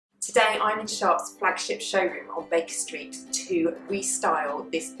Today I'm in Sharp's flagship showroom on Baker Street to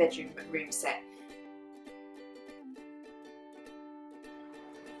restyle this bedroom room set.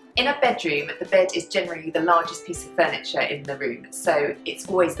 In a bedroom, the bed is generally the largest piece of furniture in the room, so it's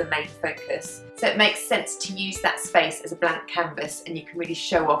always the main focus. So it makes sense to use that space as a blank canvas, and you can really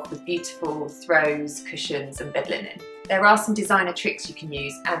show off with beautiful throws, cushions and bed linen. There are some designer tricks you can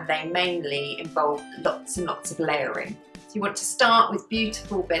use, and they mainly involve lots and lots of layering. So you want to start with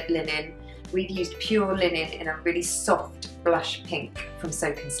beautiful bed linen. We've used pure linen in a really soft blush pink from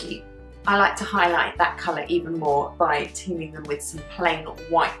Soak and Sleep. I like to highlight that colour even more by teaming them with some plain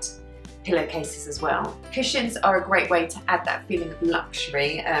white pillowcases as well. Cushions are a great way to add that feeling of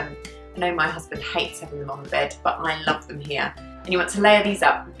luxury. I know my husband hates having them on the bed, but I love them here. And you want to layer these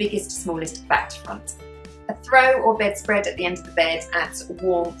up, biggest to smallest, back to front. A throw or bedspread at the end of the bed adds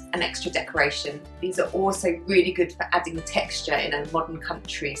warmth and extra decoration. These are also really good for adding texture in a modern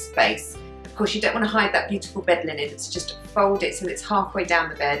country space. Of course, you don't want to hide that beautiful bed linen, so just fold it so it's halfway down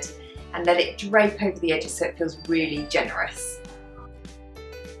the bed and let it drape over the edges so it feels really generous.